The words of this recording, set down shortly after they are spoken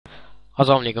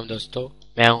अस्सलाम वालेकुम दोस्तों,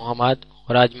 मैं हूं हमाद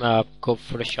और आज मैं आपको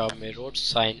फोटोशॉप में रोड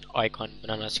साइन आइकॉन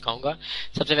बनाना सिखाऊंगा।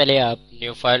 सबसे पहले आप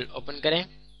न्यू फाइल ओपन करें।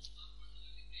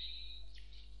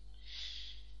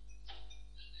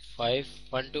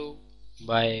 512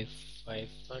 bye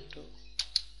 512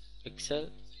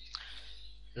 pixel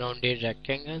rounded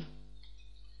rectangle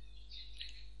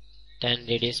 10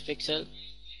 radius pixel.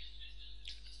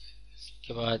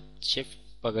 के बाद शिफ्ट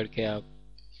पकड़ के आप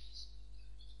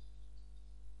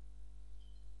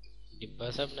डिब्बा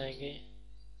सा बनाएंगे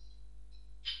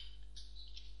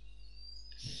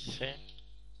से।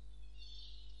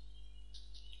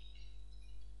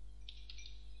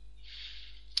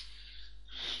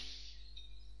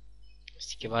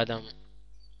 इसके बाद हम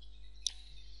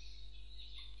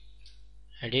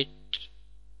edit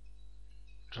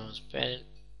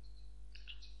transparent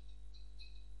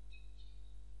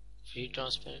free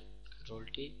transparent control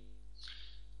T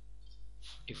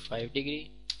 45 degree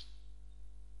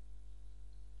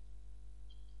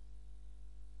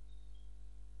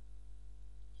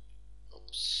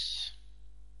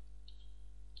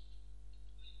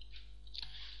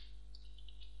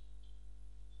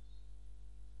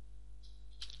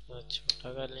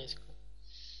छोटा कर लें इसको।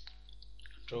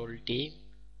 Control T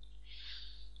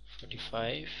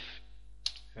 45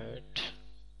 hurt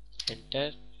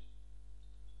enter.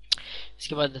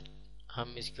 इसके बाद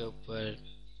हम इसके ऊपर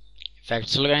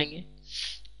इफेक्ट्स लगाएंगे।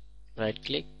 Right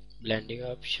click blending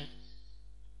option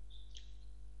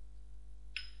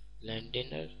blend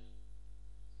inner.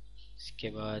 इसके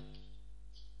बाद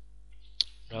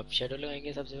ड्रॉप शेडो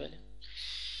लगाएंगे। सबसे पहले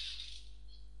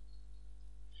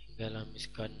एंगल हम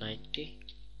इसका 90,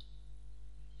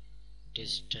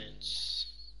 distance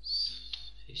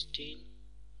 16,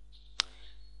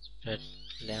 spread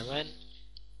 11,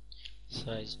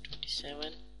 size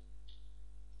 27।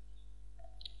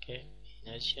 Okay,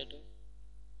 inner shadow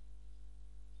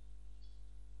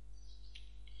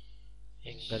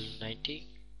angle 90,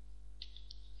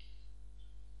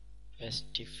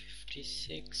 opacity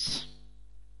 56,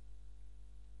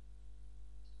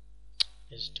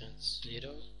 distance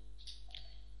 0,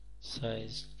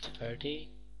 size 30।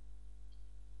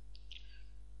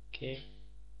 Okay,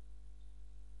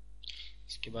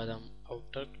 इसके बाद हम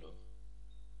outer glow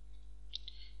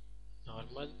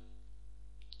normal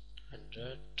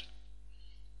 100,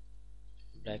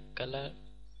 black colour.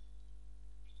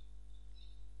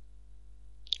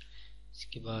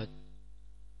 इसके बाद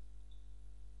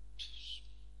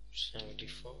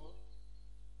 74,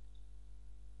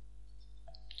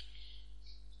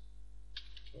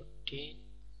 14,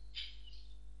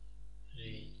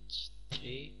 range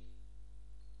 3,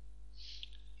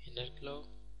 inner glow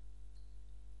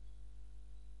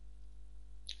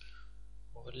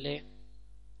overlay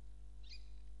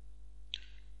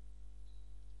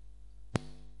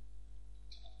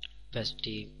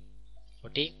opacity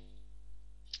 40।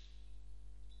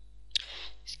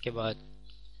 इसके बाद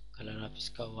कलर आप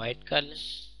इसका वाइट कर लें।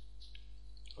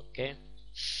 Okay,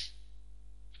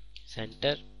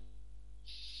 centre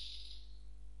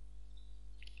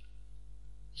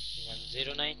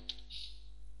 109।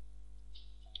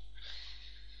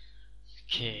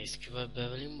 ओके, इसके बाद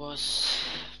बेवलिंग बॉस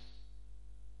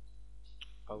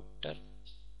आउटर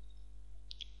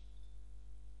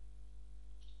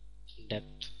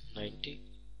डेप्थ 90।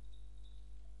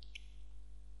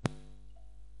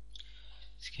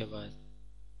 इसके बाद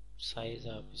साइज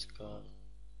आप इसका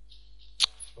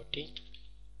 40,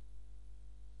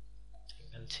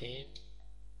 एंगल सेम।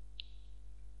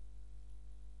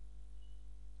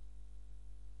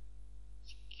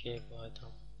 इसके बाद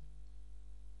हम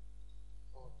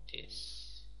this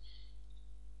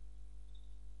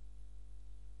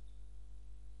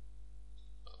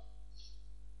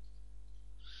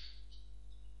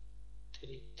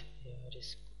यार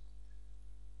इसको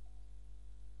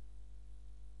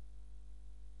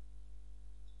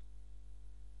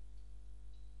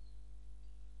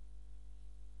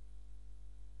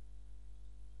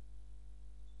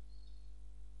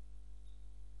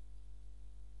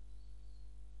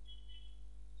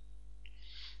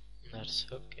नर्स।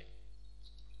 ओके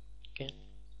ओके,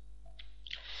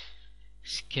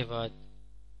 इसके बाद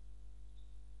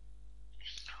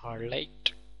हार्ड लाइट,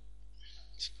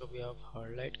 इसको भी आप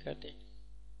हार्ड लाइट कर दें।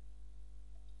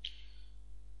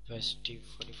 opacity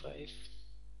 45,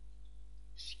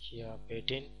 इसकी आप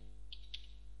 18।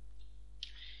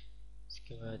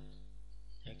 इसके बाद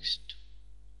नेक्स्ट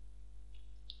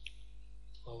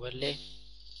ओवरले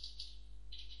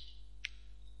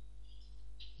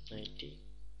 90।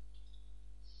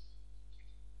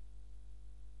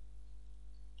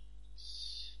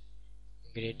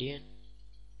 ग्रेडियंट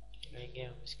लगाएंगे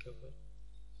हम इसके ऊपर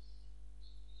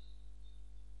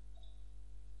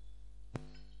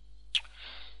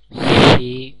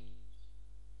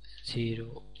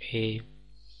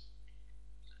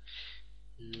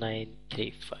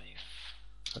C0A935.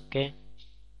 Okay,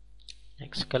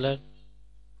 next color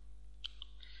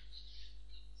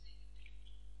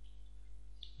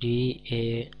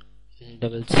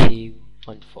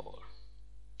DACC14.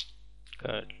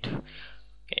 Good.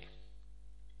 Okay,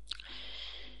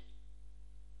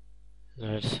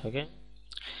 that's okay.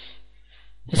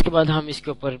 इसके बाद हम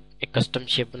इसके ऊपर एक कस्टम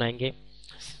शेप बनाएंगे।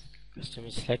 कस्टम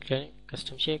सेलेक्ट करें,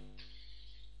 कस्टम शेप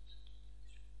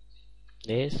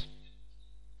दिस।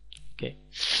 ओके,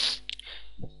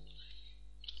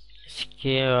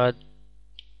 इसके बाद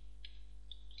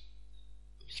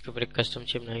इसके ऊपर एक कस्टम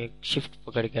शेप बनाएंगे। शिफ्ट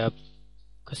पकड़ के आप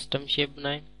कस्टम शेप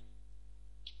बनाएं।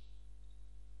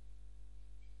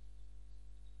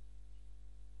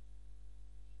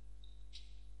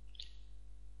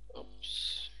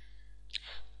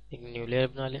 एक न्यू लेयर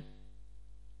बना लें।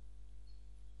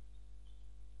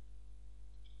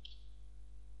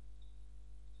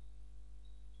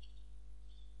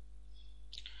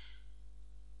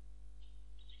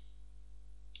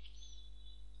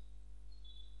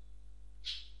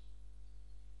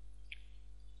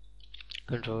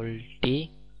 Control T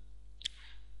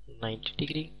 90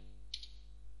 degree.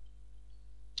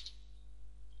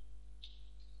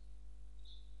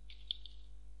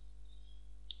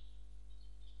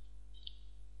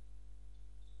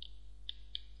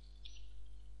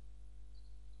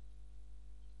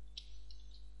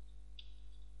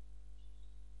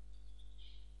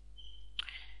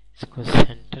 इसको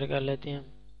सेंटर कर लेते हैं हम।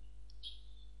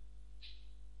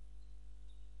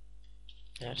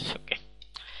 ओके,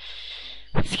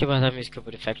 इसके बाद हम इसके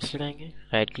ऊपर इफेक्ट्स लगाएंगे।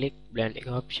 राइट क्लिक, ब्लेंडिंग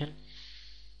ऑप्शन,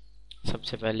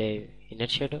 सबसे पहले इनर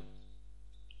शेडो,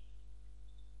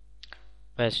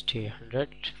 ओपेसिटी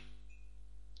 100,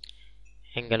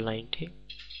 एंगल 90,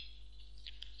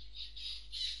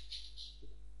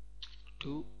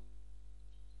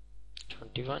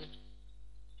 221।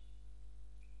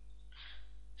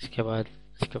 इसके बाद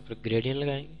इसके ऊपर ग्रेडियंट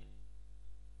लगाएंगे।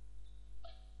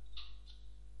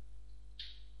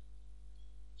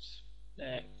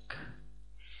 Black,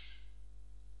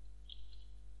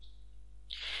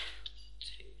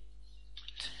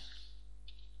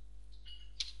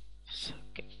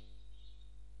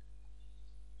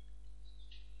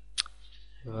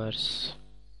 reverse.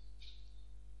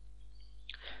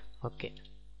 ओके,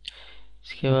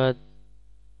 इसके बाद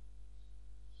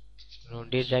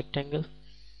rounded rectangle,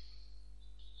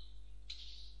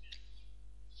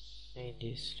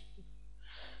 this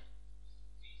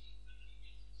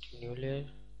new layer,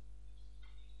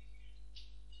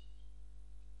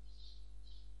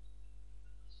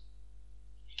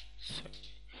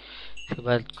 इसके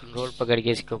बाद कंट्रोल पकड़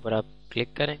के इसके ऊपर आप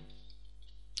क्लिक करें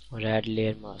और ऐड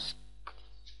लेयर मास्क।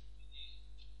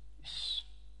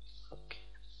 ओके,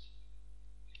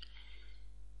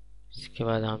 इसके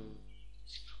बाद हम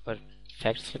इसके ऊपर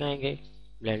इफेक्ट्स लगाएंगे।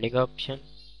 ब्लेंडिंग ऑप्शन,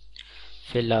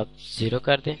 फिल आप 0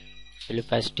 कर दें, फिल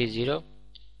ओपेसिटी 0।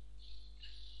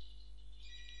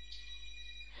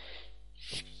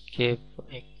 इसके एक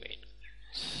मिनट,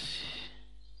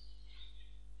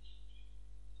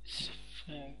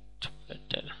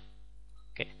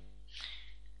 ओके,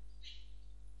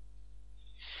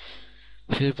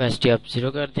 फिल ओपेसिटी आप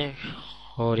 0 कर दें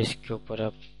और इसके ऊपर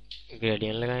आप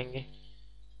ग्रेडियंट लगाएंगे।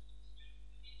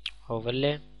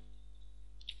 Overlay,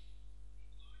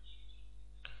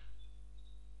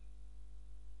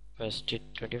 opacity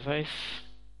 25,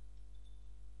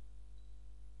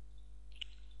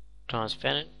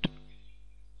 transparent,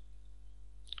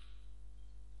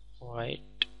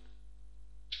 white,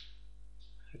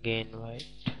 again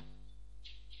white,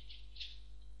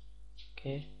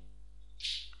 okay,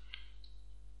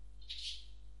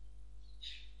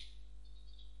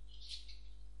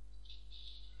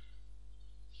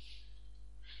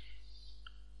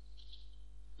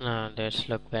 that's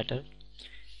look better।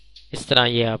 इस तरह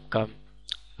ये आपका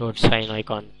रोड साइन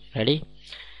आइकॉन रेडी।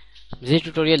 मज़ीद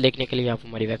ट्यूटोरियल देखने के लिए आप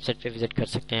हमारी वेबसाइट पे विजिट कर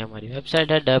सकते हैं। हमारी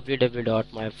वेबसाइट है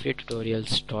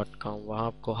www.myfreetutorials.com। वहाँ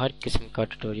आपको हर किस्म का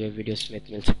ट्यूटोरियल वीडियो समेत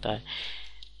मिल सकता है।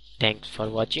 Thanks for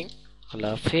watching.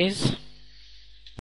 अल्लाह हाफिज़।